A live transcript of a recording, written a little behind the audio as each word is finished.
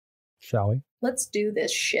Shall we? Let's do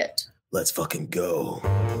this shit. Let's fucking go.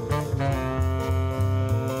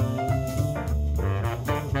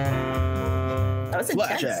 That was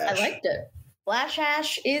Flash intense. Ash. I liked it. Flash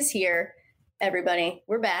Ash is here, everybody.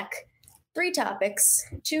 We're back. 3 topics,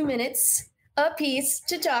 2 minutes apiece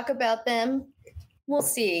to talk about them. We'll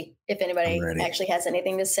see if anybody actually has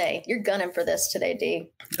anything to say. You're gunning for this today, D.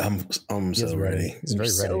 I'm so ready. He's very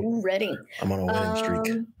ready. So ready. I'm on a winning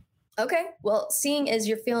streak. Okay. Well, seeing as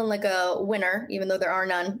you're feeling like a winner, even though there are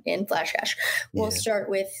none in Flash Ash, we'll start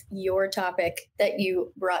with your topic that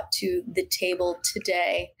you brought to the table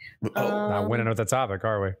today. Not winning with the topic,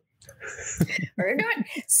 are we? We're gonna do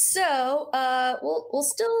it. So we'll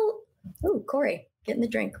still. Ooh, Corey, getting the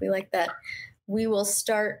drink. We like that. We will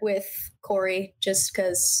start with Corey just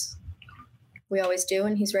because we always do,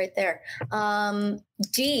 and he's right there.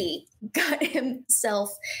 D got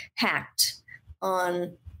himself hacked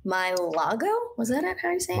on MyLago. Was that it? How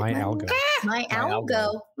do you say it?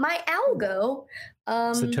 MyAlgo. MyAlgo.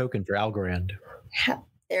 It's a token for Algorand.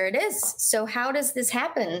 There it is. So how does this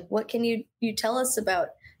happen? What can you tell us about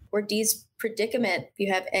or D's predicament? If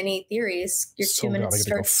you have any theories, your 2 minutes I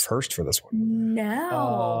gotta go starts first for this one.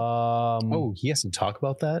 now. Oh, he has to talk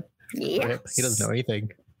about that? Yeah. He doesn't know anything.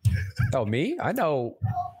 Oh, me? I know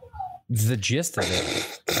the gist of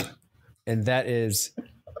it. And that is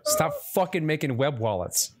stop fucking making web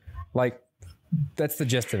wallets. Like, that's the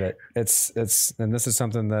gist of it. It's and this is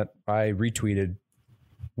something that I retweeted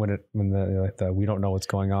when the we don't know what's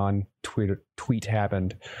going on tweet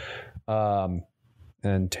happened.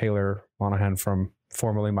 And Taylor Monahan from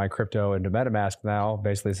formerly My Crypto into MetaMask now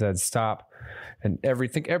basically said stop. And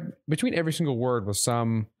between every single word was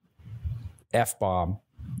some F-bomb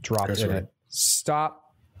dropped in it.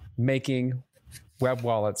 Stop making web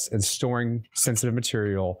wallets and storing sensitive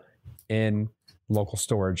material in local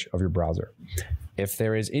storage of your browser. If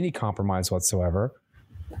there is any compromise whatsoever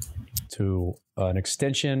to an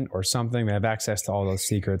extension or something, they have access to all those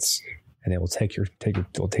secrets and they will take your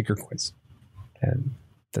coins. And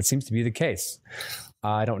that seems to be the case.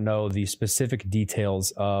 I don't know the specific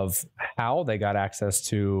details of how they got access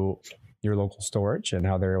to your local storage and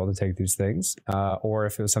how they're able to take these things, or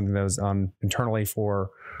if it was something that was internally for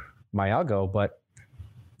MyAlgo. But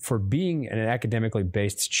for being an academically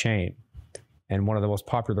based chain and one of the most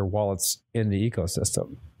popular wallets in the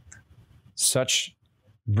ecosystem, such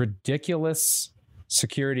ridiculous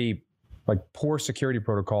security, like poor security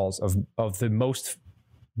protocols of the most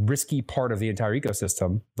risky part of the entire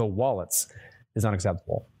ecosystem, the wallets, is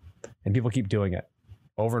unacceptable. And people keep doing it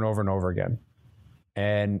over and over and over again.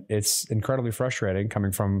 And it's incredibly frustrating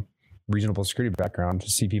coming from reasonable security background to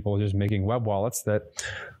see people just making web wallets that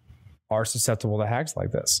are susceptible to hacks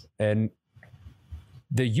like this. And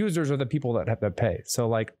the users are the people that have to pay. So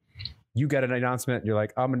like you get an announcement, you're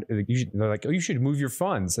like, they're like, oh, you should move your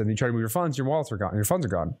funds. And you try to move your funds, your wallets are gone, your funds are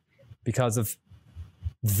gone because of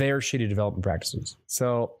their shitty development practices.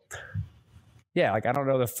 So yeah, like I don't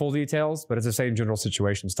know the full details, but it's the same general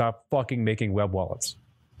situation. Stop fucking making web wallets.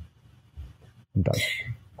 I'm done.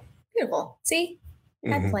 Beautiful. See,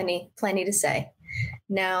 had plenty to say.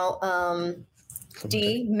 Now,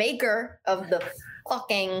 D, maker of the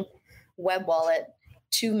fucking web wallet,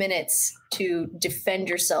 2 minutes to defend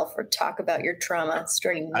yourself or talk about your trauma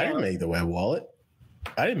starting now. I didn't make the web wallet.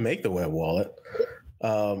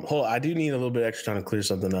 Hold on, I do need a little bit extra time to clear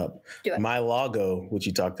something up. MyLago, which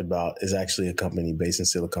you talked about, is actually a company based in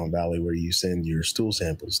Silicon Valley where you send your stool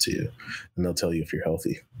samples to, and they'll tell you if you're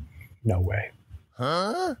healthy. No way.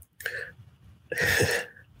 Huh?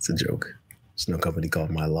 It's a joke. There's no company called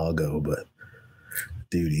MyLago, but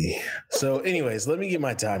duty. So anyways, let me get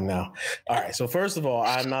my time now. All right. So first of all,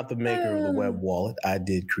 I'm not the maker of the web wallet. I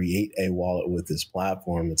did create a wallet with this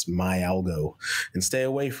platform. It's MyAlgo, and stay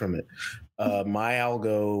away from it.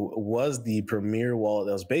 MyAlgo was the premier wallet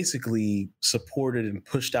that was basically supported and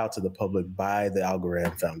pushed out to the public by the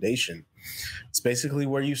Algorand Foundation. It's basically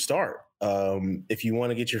where you start. If you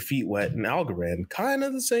want to get your feet wet in Algorand, kind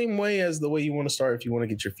of the same way as the way you want to start if you want to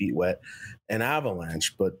get your feet wet in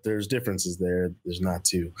Avalanche, but there's differences there. There's not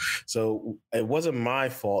two. So it wasn't my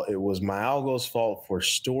fault. It was MyAlgo's fault for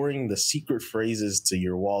storing the secret phrases to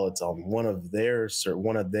your wallets on one of their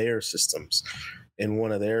systems in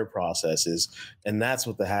one of their processes. And that's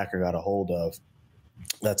what the hacker got a hold of.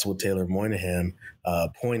 That's what Taylor Moynihan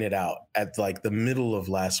pointed out at like the middle of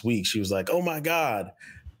last week. She was like, oh my God,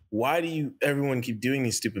 why do everyone keep doing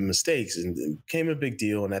these stupid mistakes? And it became a big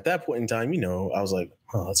deal. And at that point in time, I was like,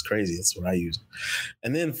 oh, that's crazy. That's what I use.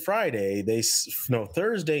 And then Thursday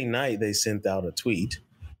night, they sent out a tweet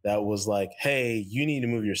that was like, hey, you need to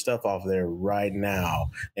move your stuff off there right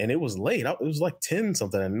now. And it was late. It was like 10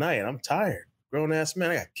 something at night. I'm tired. Grown ass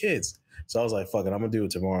man, I got kids. So I was like, fuck it, I'm gonna do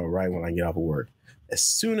it tomorrow right when I get off of work. As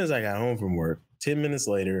soon as I got home from work, 10 minutes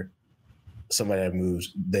later, somebody had moved.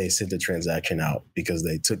 They sent the transaction out because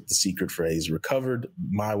they took the secret phrase, recovered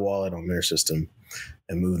my wallet on their system,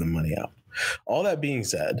 and moved the money out. All that being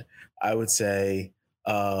said, I would say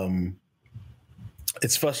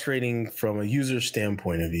it's frustrating from a user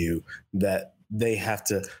standpoint of view that they have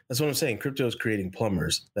to, that's what I'm saying. Crypto is creating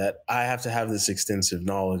plumbers, that I have to have this extensive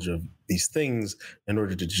knowledge of these things in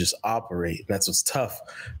order to just operate. And that's what's tough.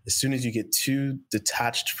 As soon as you get too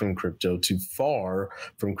detached from crypto, too far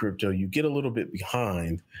from crypto, you get a little bit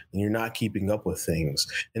behind and you're not keeping up with things.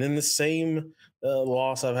 And then the same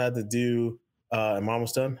loss I've had to do. Am I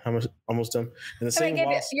almost done? Almost done. And the same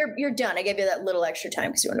loss. You're done. I gave you that little extra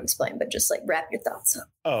time because you want to explain, but just like wrap your thoughts up.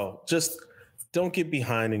 Oh, just don't get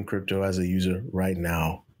behind in crypto as a user right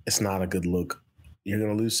now. It's not a good look. You're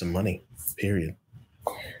going to lose some money, period.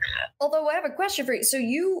 Although I have a question for you. So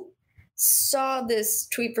you saw this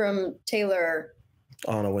tweet from Taylor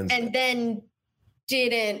on a Wednesday and then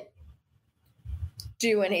didn't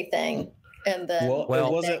do anything. And then it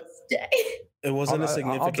wasn't. It wasn't a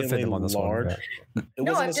significantly large. It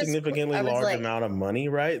wasn't a significantly large amount of money,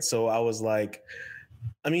 right? So I was like,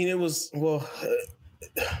 I mean, it was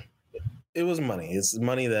money. It's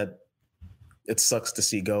money that it sucks to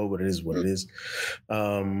see go, but it is what it is.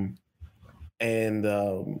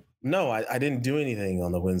 No, I didn't do anything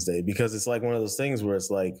on the Wednesday because it's like one of those things where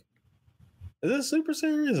it's like, is this super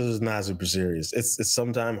serious or is it not super serious? It's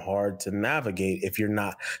sometimes hard to navigate if you're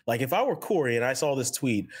not. Like if I were Corey and I saw this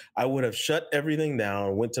tweet, I would have shut everything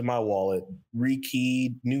down, went to my wallet,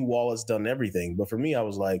 rekeyed, new wallets, done everything. But for me, I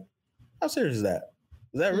was like, how serious is that?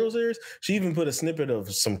 Is that real serious? She even put a snippet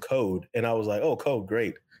of some code and I was like, oh, code,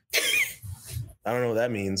 great. I don't know what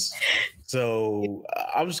that means. So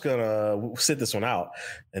I'm just going to sit this one out.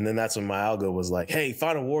 And then that's when my algo was like, hey,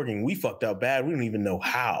 final warning, we fucked up bad. We don't even know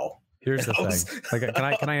how. Here's the thing.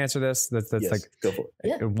 Like, can I answer this? That's yes, like go for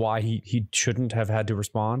it. Why he shouldn't have had to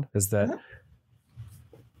respond is that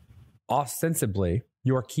ostensibly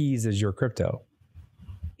your keys is your crypto.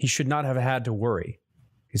 He should not have had to worry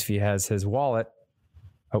because if he has his wallet,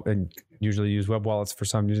 and usually use web wallets for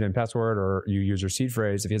some username and password, or you use your seed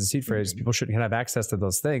phrase. If he has a seed phrase, people shouldn't have access to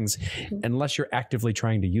those things unless you're actively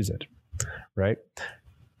trying to use it, right?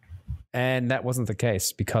 And that wasn't the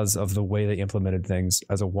case because of the way they implemented things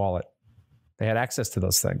as a wallet. They had access to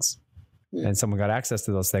those things and someone got access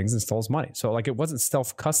to those things and stole his money. So like it wasn't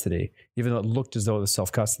self-custody, even though it looked as though it was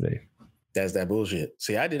self-custody. That's that bullshit.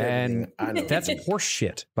 See, I did everything. I know. That's horse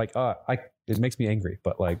shit. Like, it makes me angry,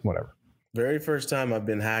 but like, whatever. Very first time I've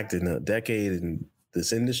been hacked in a decade in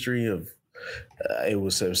this industry of,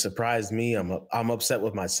 it surprised me. I'm upset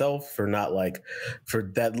with myself for not for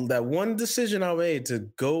that one decision I made to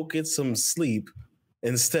go get some sleep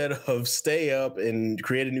instead of stay up and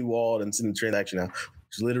create a new wallet and send the transaction out,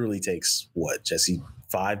 which literally takes what, Jesse,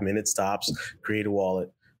 5 minutes tops. Create a wallet,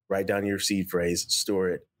 write down your seed phrase, store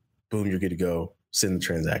it, boom, you're good to go. Send the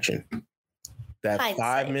transaction. That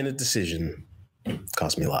 5-minute decision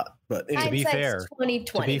cost me a lot. But anyway, to be fair,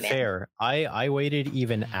 2020, I waited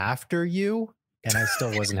even after you, and I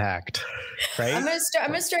still wasn't hacked. Right? I'm gonna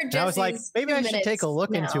start. And I was like, maybe I should take a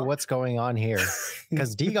look into what's going on here,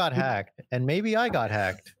 because D got hacked, and maybe I got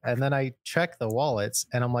hacked. And then I checked the wallets,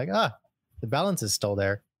 and I'm like, the balance is still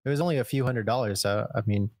there. It was only a few $100s. So I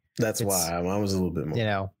mean, that's why I was a little bit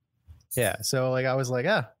more. Yeah. So like I was like,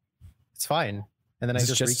 it's fine. And then I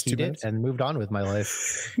just rekeyed it and moved on with my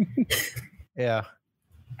life. Yeah.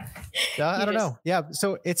 I don't know. Yeah.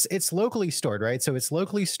 So it's locally stored, right? So it's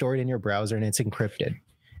locally stored in your browser and it's encrypted.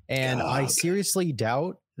 And I seriously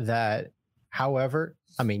doubt that. However,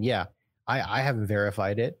 I mean, I haven't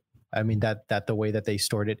verified it. I mean, that the way that they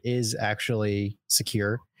stored it is actually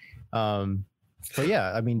secure. But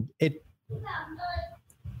yeah, I mean, it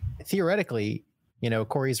theoretically,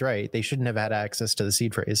 Corey's right. They shouldn't have had access to the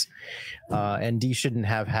seed phrase. And D shouldn't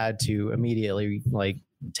have had to immediately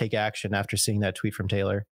take action after seeing that tweet from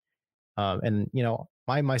Taylor. And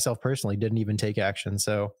I myself personally didn't even take action.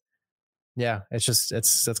 So yeah,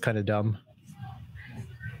 that's kind of dumb.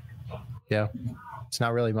 Yeah. It's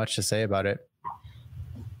not really much to say about it.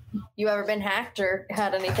 You ever been hacked or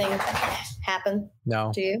had anything happen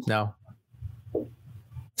to you? No.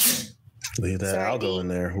 Leave that algo in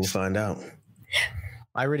there. We'll find out.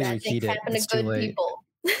 I already rekeyed it. It's too late. People.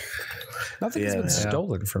 Nothing has been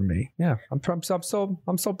stolen from me. Yeah, I'm still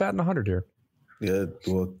batting 100 here. Good.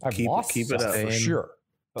 Well, keep it up for sure.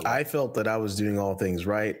 I felt that I was doing all things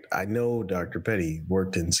right. I know Dr. Petty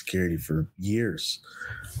worked in security for years,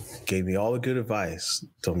 gave me all the good advice,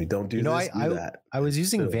 told me don't do this, do that. I was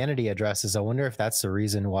using vanity addresses. I wonder if that's the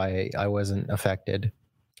reason why I wasn't affected.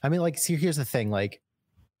 I mean, like, see, here's the thing. Like,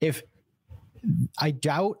 if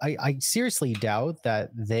I seriously doubt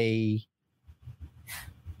that they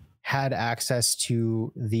had access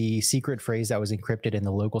to the secret phrase that was encrypted in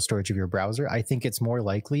the local storage of your browser. I think it's more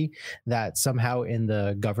likely that somehow in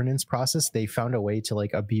the governance process, they found a way to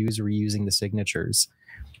like abuse reusing the signatures.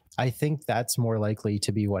 I think that's more likely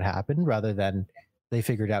to be what happened rather than they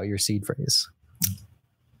figured out your seed phrase.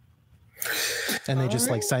 And they just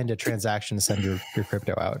like signed a transaction to send your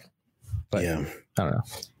crypto out. But yeah, I don't know.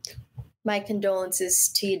 My condolences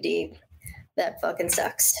to you, D. That fucking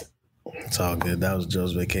sucks. It's all good. That was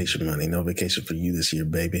Joe's vacation money. No vacation for you this year,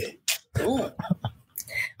 baby. Ooh.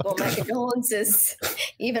 Well, my condolences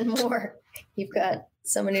even more. You've got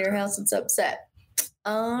someone in your house that's upset.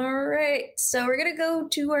 All right. So we're going to go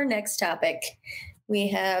to our next topic. We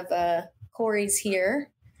have Corey's here.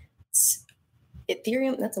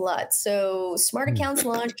 Ethereum, that's a lot. So smart accounts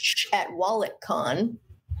launch at WalletCon.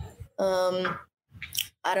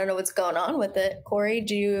 I don't know what's going on with it. Corey,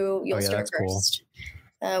 you'll start first.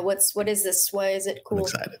 Cool. What is this? Why is it cool?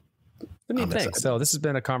 I'm excited. So this has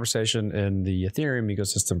been a conversation in the Ethereum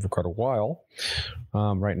ecosystem for quite a while.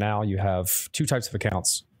 Right now you have two types of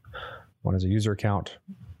accounts. One is a user account,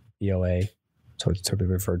 EOA, so it's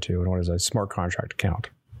typically referred to, and one is a smart contract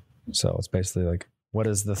account. So it's basically like, what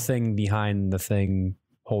is the thing behind the thing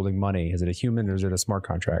holding money? Is it a human or is it a smart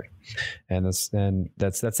contract? And that's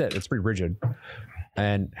it. It's pretty rigid.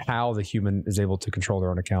 And how the human is able to control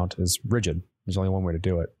their own account is rigid. There's only one way to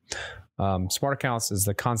do it. Smart accounts is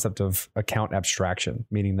the concept of account abstraction,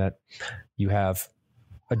 meaning that you have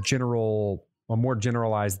a more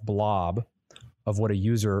generalized blob of what a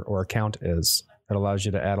user or account is. That allows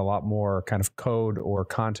you to add a lot more kind of code or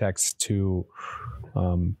context to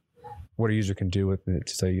what a user can do with it.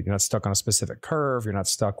 So you're not stuck on a specific curve. You're not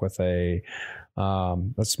stuck with a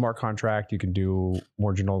smart contract. You can do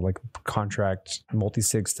more general like contract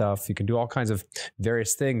multi-sig stuff. You can do all kinds of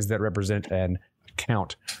various things that represent an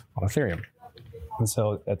account on Ethereum. And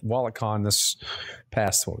so at WalletCon this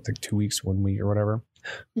past 2 weeks, 1 week or whatever,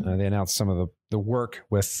 they announced some of the work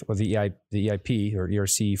with the EIP or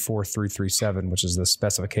ERC 4337, which is the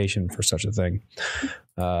specification for such a thing.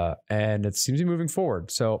 And it seems to be moving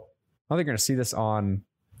forward. So I think you're going to see this on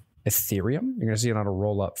Ethereum. You're going to see it on a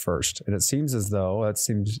roll up first. And it seems as though that's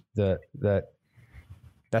the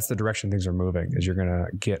direction things are moving, is you're going to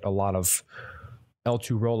get a lot of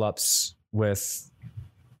L2 roll-ups with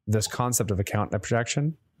this concept of account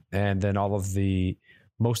abstraction. And then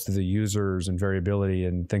most of the users and variability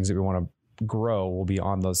and things that we want to grow will be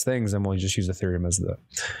on those things. And we'll just use Ethereum as the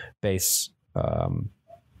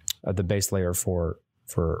base layer for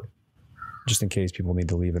just in case people need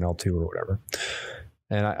to leave an L2 or whatever.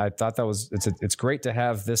 And I thought it's great to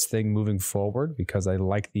have this thing moving forward, because I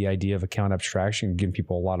like the idea of account abstraction, giving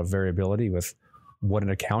people a lot of variability with what an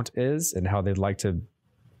account is and how they'd like to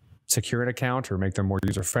secure an account or make them more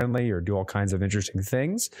user friendly or do all kinds of interesting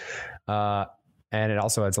things. And it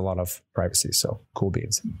also adds a lot of privacy. So cool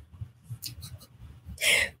beans.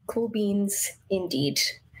 Cool beans indeed.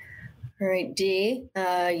 All right, D,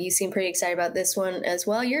 you seem pretty excited about this one as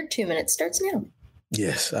well. Your 2 minutes starts now.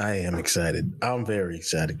 Yes, I am excited. I'm very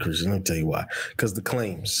excited, Christian. Let me tell you why. Because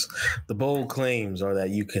the bold claims are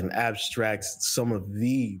that you can abstract some of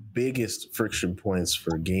the biggest friction points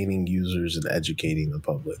for gaining users and educating the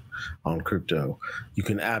public on crypto. You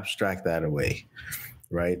can abstract that away,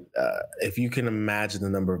 right? If you can imagine the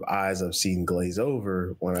number of eyes I've seen glaze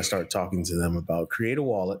over when I start talking to them about create a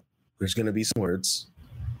wallet, there's going to be some words.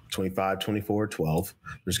 25, 24, 12.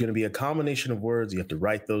 There's going to be a combination of words. You have to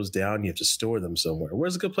write those down. You have to store them somewhere.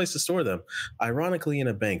 Where's a good place to store them? Ironically, in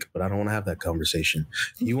a bank, but I don't want to have that conversation.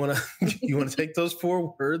 You want to take those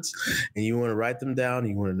 4 words and you want to write them down.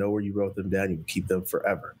 You want to know where you wrote them down. You can keep them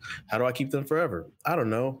forever. How do I keep them forever? I don't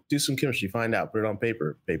know. Do some chemistry. Find out. Put it on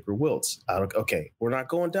paper. Paper wilts. Okay, we're not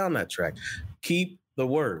going down that track. Keep the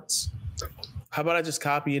words. How about I just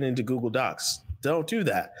copy it into Google Docs? Don't do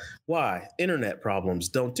that. Why? Internet problems.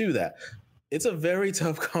 Don't do that. It's a very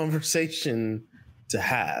tough conversation to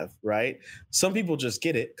have, right? Some people just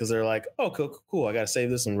get it because they're like, oh, cool. I got to save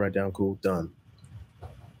this and write down. Cool. Done.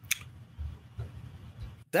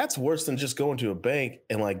 That's worse than just going to a bank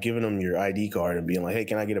and like giving them your ID card and being like, hey,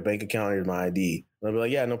 can I get a bank account? Here's my ID. And they'll be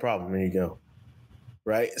like, yeah, no problem. There you go.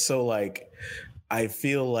 Right. So like, I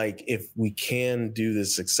feel like if we can do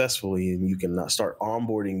this successfully and you can start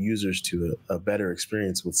onboarding users to a better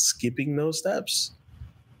experience with skipping those steps,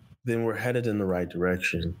 then we're headed in the right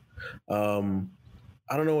direction.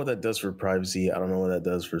 I don't know what that does for privacy. I don't know what that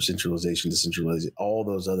does for centralization, decentralization, all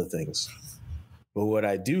those other things. But what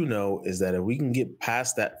I do know is that if we can get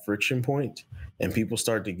past that friction point and people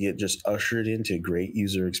start to get just ushered into great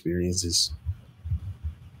user experiences,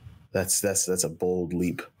 that's a bold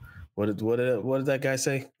leap. What did that guy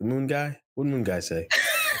say? The moon guy? What did moon guy say?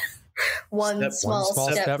 One small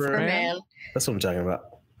step for man. That's what I'm talking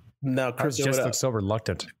about. Now, crypto just looks so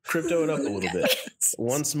reluctant. Crypto it up a little bit.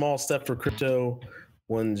 One small step for crypto,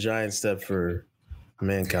 one giant step for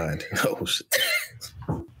mankind. Oh shit.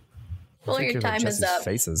 Well, your time is up.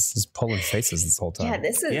 Faces, just pulling faces this whole time. Yeah,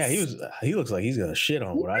 this is. Yeah, he looks like he's gonna shit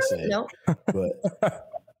on what I said. No. But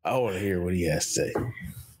I want to hear what he has to say.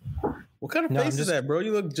 What kind of face is that, bro?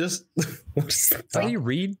 You look just. How do you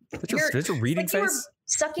read? That's your reading face. You were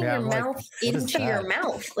sucking your mouth into your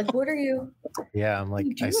mouth. Like, what are you? Yeah, I'm like,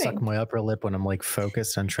 I suck my upper lip when I'm like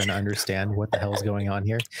focused on trying to understand what the hell's going on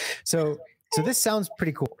here. So this sounds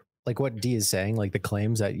pretty cool. Like what Dee is saying, like the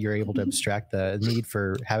claims that you're able to abstract the need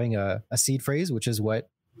for having a seed phrase, which is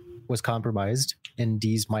what was compromised in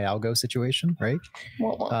Dee's MyAlgo situation, right?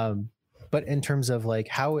 But in terms of like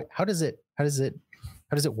how does it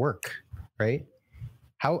work, right?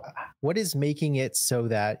 What is making it so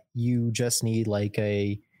that you just need like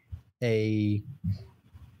a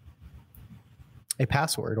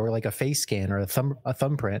password or like a face scan or a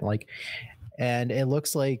thumbprint, like, and it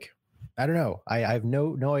looks like, I don't know. I have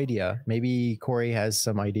no idea. Maybe Corey has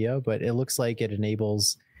some idea, but it looks like it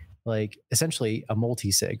enables like essentially a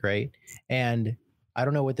multi-sig, right? And I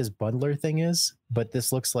don't know what this bundler thing is, but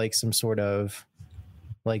this looks like some sort of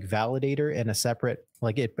like validator in a separate,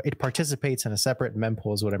 like it participates in a separate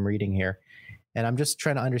mempool is what I'm reading here. And I'm just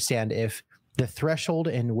trying to understand if the threshold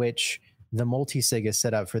in which the multi-sig is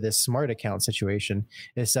set up for this smart account situation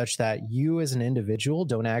is such that you as an individual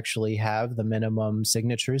don't actually have the minimum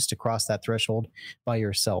signatures to cross that threshold by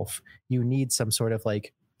yourself. You need some sort of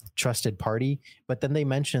like trusted party. But then they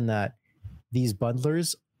mention that these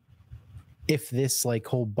bundlers, if this like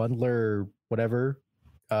whole bundler, whatever,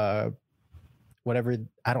 I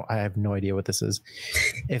have no idea what this is.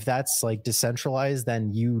 If that's like decentralized,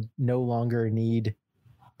 then you no longer need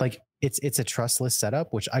like, it's a trustless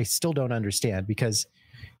setup, which I still don't understand, because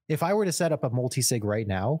if I were to set up a multi-sig right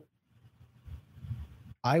now,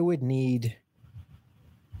 I would need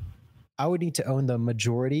to own the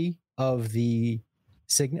majority of the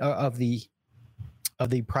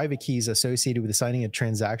private keys associated with signing a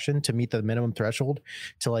transaction to meet the minimum threshold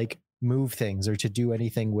to like move things or to do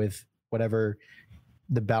anything with whatever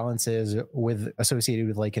the balance is associated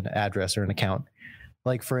with like an address or an account.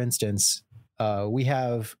 Like for instance, we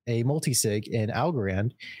have a multi-sig in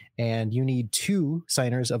Algorand, and you need 2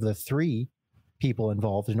 signers of the 3 people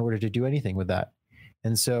involved in order to do anything with that.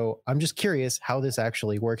 And so I'm just curious how this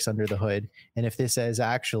actually works under the hood, and if this is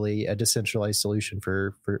actually a decentralized solution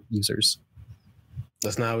for users.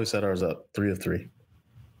 That's not how we set ours up. 3 of 3.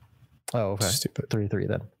 Oh, okay. Stupid. 3 of 3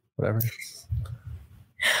 then. Whatever.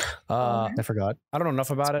 I forgot. I don't know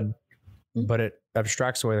enough about it, but it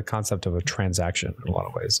abstracts away the concept of a transaction in a lot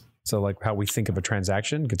of ways. So like how we think of a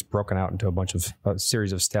transaction gets broken out into a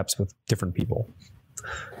series of steps with different people.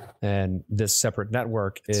 And this separate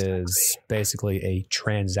network is basically a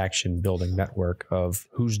transaction building network of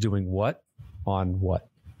who's doing what on what.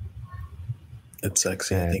 It's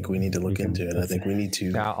sexy. And I think we need to look into it. I think we need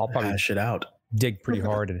to hash it out. Dig pretty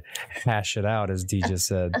hard and hash it out, as Dee just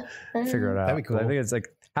said. Figure it out. That'd be cool. I think it's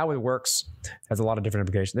like how it works has a lot of different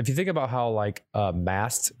implications. If you think about how like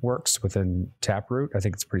Mast works within Taproot, I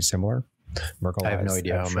think it's pretty similar. I have no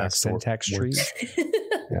idea how Mast syntax tree.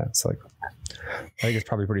 Yeah, it's like I think it's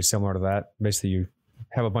probably pretty similar to that. Basically, you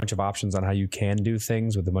have a bunch of options on how you can do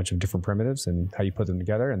things with a bunch of different primitives and how you put them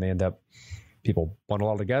together, and they end up people bundle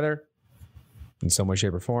all together in some way,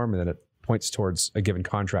 shape, or form, and then it points towards a given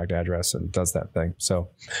contract address and does that thing. So,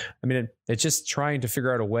 I mean, it's just trying to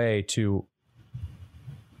figure out a way to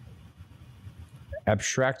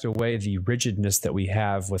abstract away the rigidness that we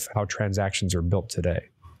have with how transactions are built today,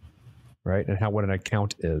 right? And what an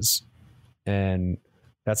account is. And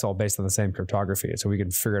that's all based on the same cryptography. So we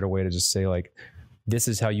can figure out a way to just say like, this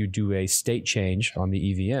is how you do a state change on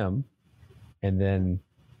the EVM. And then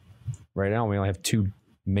right now we only have 2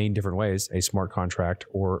 main different ways, a smart contract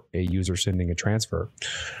or a user sending a transfer.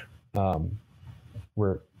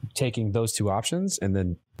 We're taking those 2 options and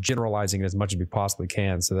then generalizing it as much as we possibly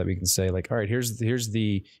can so that we can say like, all right, here's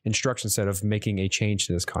the instruction set of making a change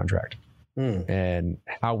to this contract. And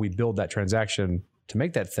how we build that transaction to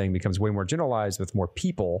make that thing becomes way more generalized with more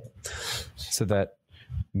people so that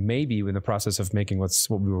maybe in the process of making what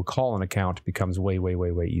we would call an account becomes way, way,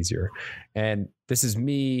 way, way easier. And this is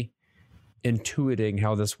me intuiting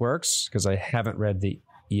how this works because I haven't read the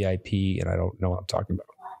EIP and I don't know what I'm talking about.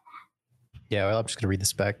 Yeah, well, I'm just going to read the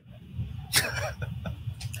spec.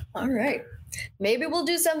 All right. Maybe we'll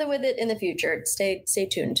do something with it in the future. Stay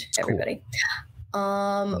tuned, everybody.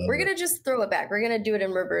 Cool. We're going to just throw it back. We're going to do it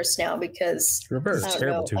in reverse now because reverse.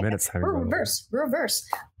 Terrible 2 minutes. Reverse.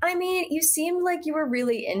 I mean, you seemed like you were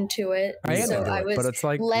really into it. I am into it, but it's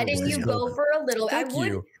like letting you go for a little. Thank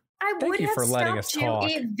you. I would have for letting us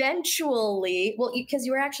talk. Eventually. Well, because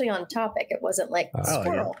you were actually on topic. It wasn't like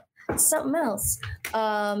squirrel. Yeah. Something else.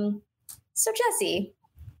 So Jesse,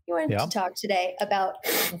 you wanted to talk today about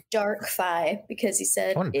Dark Fi because you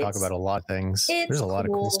said I want to talk about a lot of things. There's a lot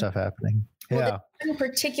of cool stuff happening. Well, one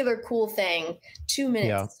particular cool thing. 2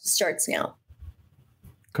 minutes starts now.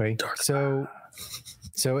 Okay. So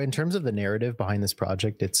in terms of the narrative behind this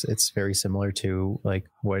project, it's very similar to like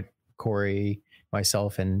what Corey,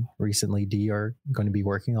 myself, and recently D are going to be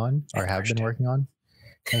working on or have been working on.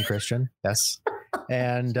 And Christian, yes.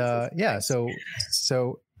 And so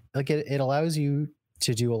like it allows you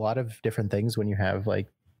to do a lot of different things when you have like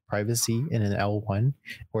privacy in an L1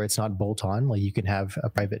 where it's not bolt on. Like you can have a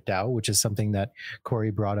private DAO, which is something that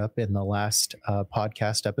Corey brought up in the last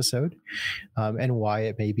podcast episode, and why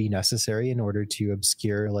it may be necessary in order to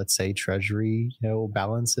obscure, let's say, treasury,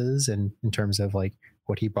 balances, and in terms of like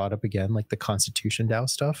what he brought up again, like the Constitution DAO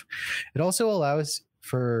stuff. It also allows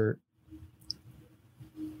for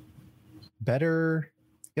better.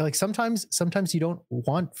 Like sometimes you don't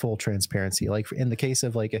want full transparency. Like in the case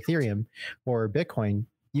of like Ethereum or Bitcoin,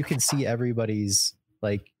 you can see everybody's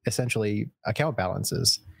like essentially account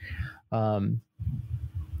balances.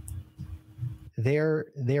 There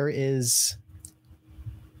is,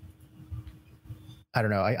 I don't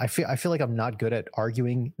know. I feel like I'm not good at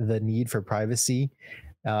arguing the need for privacy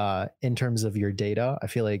in terms of your data. I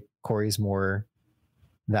feel like Corey's more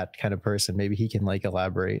that kind of person. Maybe he can like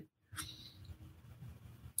elaborate.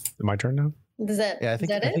 My turn now? Is that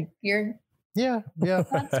it? Yeah.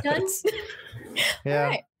 That's done? Yeah. All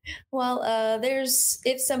right. Well, there's,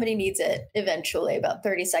 if somebody needs it, eventually about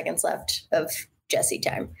 30 seconds left of Jesse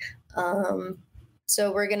time.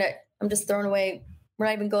 So I'm just throwing away. We're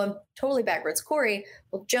not even going totally backwards. Corey,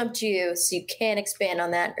 we'll jump to you so you can expand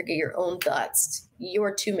on that or get your own thoughts.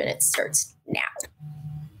 Your 2 minutes starts now.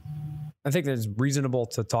 I think it's reasonable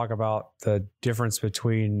to talk about the difference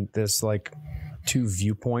between this like two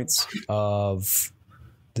viewpoints of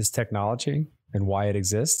this technology and why it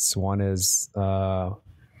exists. One is one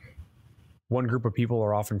group of people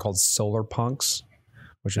are often called solar punks,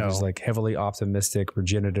 which is like heavily optimistic,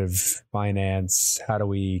 regenerative finance. How do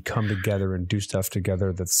we come together and do stuff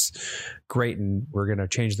together that's great? And we're going to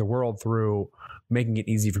change the world through making it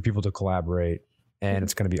easy for people to collaborate. And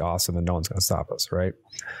it's going to be awesome and no one's going to stop us, right?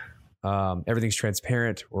 Everything's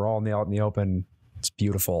transparent. We're all out in the open. It's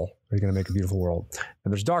beautiful. We're going to make a beautiful world.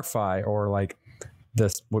 And there's DarkFi, or like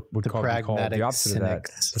this, what would call the opposite of that,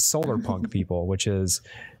 the solar punk people, which is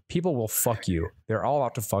people will fuck you. They're all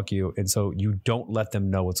out to fuck you. And so you don't let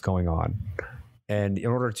them know what's going on. And in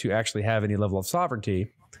order to actually have any level of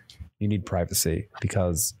sovereignty, you need privacy,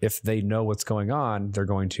 because if they know what's going on, they're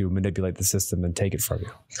going to manipulate the system and take it from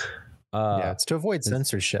you. It's to avoid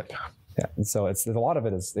censorship. Yeah. And so a lot of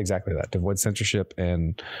it is exactly that, to avoid censorship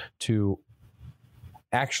and to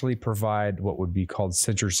actually provide what would be called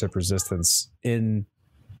censorship resistance in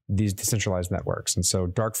these decentralized networks. And so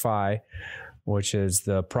DarkFi, which is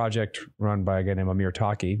the project run by a guy named Amir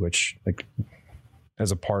Taki, which like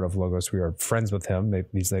as a part of Logos, we are friends with him.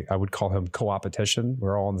 He's like, I would call him co-opetition.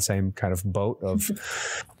 We're all in the same kind of boat of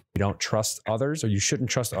you don't trust others, or you shouldn't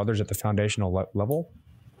trust others at the foundational level.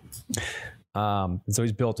 And so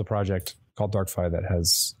he's built a project called DarkFi that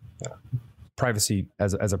has privacy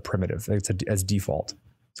as a primitive, as default.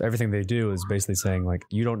 So everything they do is basically saying like,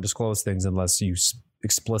 you don't disclose things unless you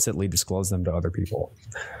explicitly disclose them to other people.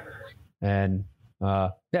 And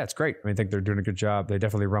it's great. I think they're doing a good job. They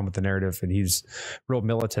definitely run with the narrative, and he's real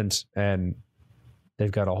militant, and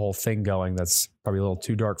they've got a whole thing going that's probably a little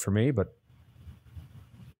too dark for me, but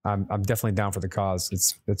I'm definitely down for the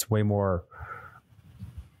cause. It's way more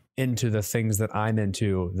into the things that I'm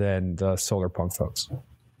into than the solar punk folks.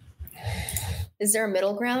 Is there a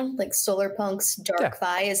middle ground, like solar punks,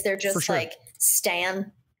 DarkFi? Is there just like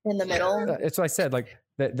Stan in the middle? It's what I said, like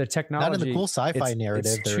the technology. Not in the cool sci-fi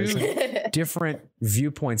narrative. It's two different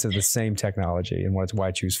viewpoints of the same technology and why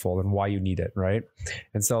it's useful and why you need it, right?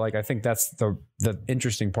 And so like I think that's the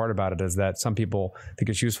interesting part about it, is that some people think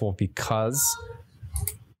it's useful because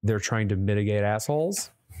they're trying to mitigate assholes.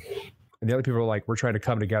 And the other people are like, we're trying to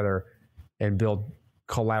come together and build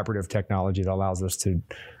collaborative technology that allows us to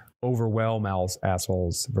overwhelm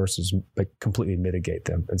assholes versus like completely mitigate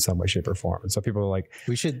them in some way, shape, or form. And so people are like,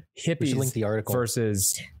 we should link the article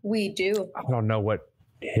versus. We do. I don't know what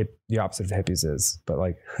the opposite of hippies is, but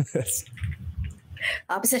like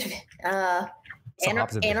opposite of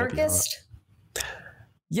anarchist.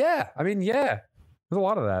 Yeah, I mean, yeah, there's a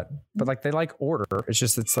lot of that, but like they like order.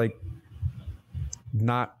 It's like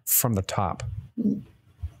not from the top,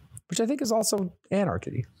 which I think is also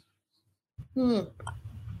anarchy.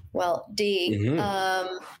 Well, D,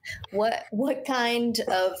 what kind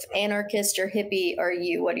of anarchist or hippie are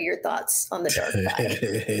you? What are your thoughts on the dark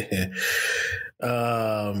side?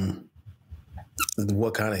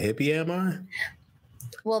 What kind of hippie am I?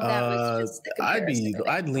 Well, that was just the comparison.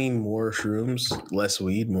 I'd lean more shrooms, less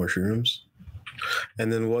weed, more shrooms.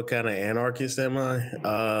 And then what kind of anarchist am I?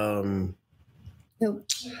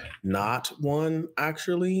 Not one,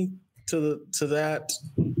 actually, to that.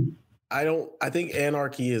 I think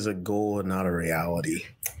anarchy is a goal and not a reality.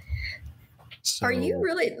 So, are you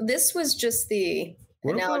really? This was just the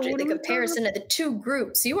analogy, the comparison of the two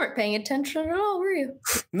groups. You weren't paying attention at all, were you?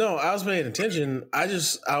 No, I was paying attention. I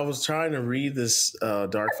was trying to read this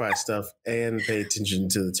Dark-Fi stuff and pay attention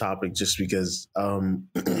to the topic just because.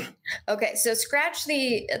 Okay, so scratch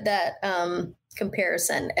that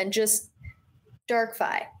comparison and just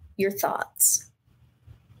Dark-Fi, your thoughts.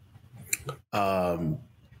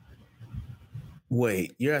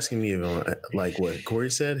 Wait, you're asking me about like what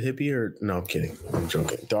Corey said, hippie or no? I'm kidding. I'm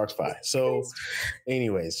joking. Dark-Fi. So,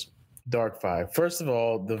 anyways, Dark-Fi. First of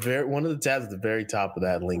all, one of the tabs at the very top of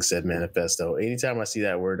that link said manifesto. Anytime I see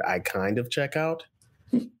that word, I kind of check out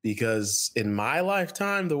because in my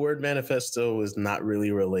lifetime, the word manifesto is not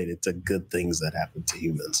really related to good things that happen to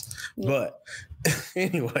humans. Yeah. But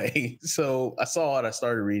anyway, so I saw it. I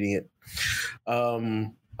started reading it. I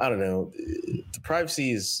don't know. The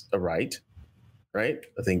privacy is a right. Right.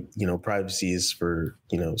 I think, privacy is for,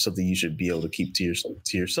 something you should be able to keep to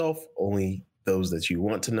yourself. Only those that you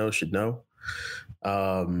want to know should know.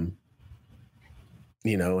 And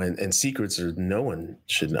secrets are no one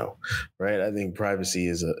should know. Right. I think privacy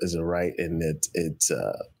is a right. And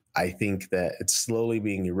I think that it's slowly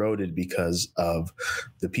being eroded because of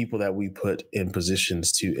the people that we put in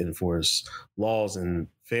positions to enforce laws and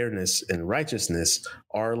fairness and righteousness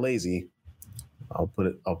are lazy. I'll put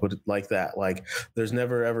it like that. Like there's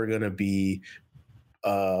never ever going to be,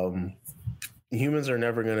 humans are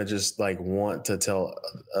never going to just like want to tell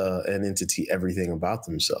an entity everything about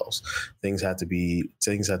themselves. Things have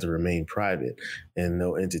to remain private, and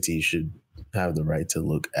no entity should have the right to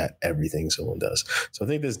look at everything someone does. So I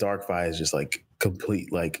think this Dark-Fi is just like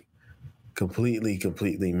completely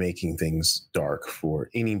making things dark for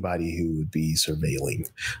anybody who would be surveilling,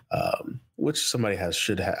 which somebody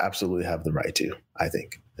should absolutely have the right to, I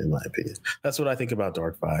think, in my opinion. That's what I think about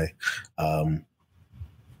Dark-Fi.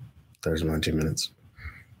 There's my 2 minutes.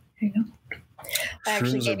 There you go. I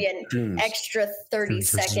actually gave you an extra 30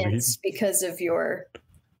 seconds because of your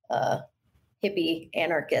hippie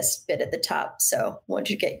anarchist bit at the top. So why don't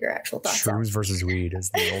you get your actual thoughts out? Shrooms versus weed is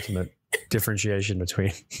the ultimate differentiation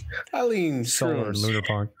between solar and lunar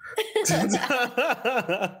pong. Is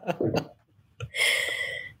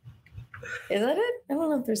that it? I don't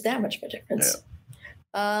know if there's that much of a difference.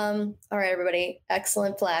 Yeah. All right, everybody.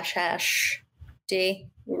 Excellent flash hash. D,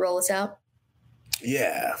 we roll us out?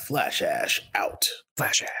 Yeah, flash hash out.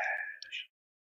 Flash hash.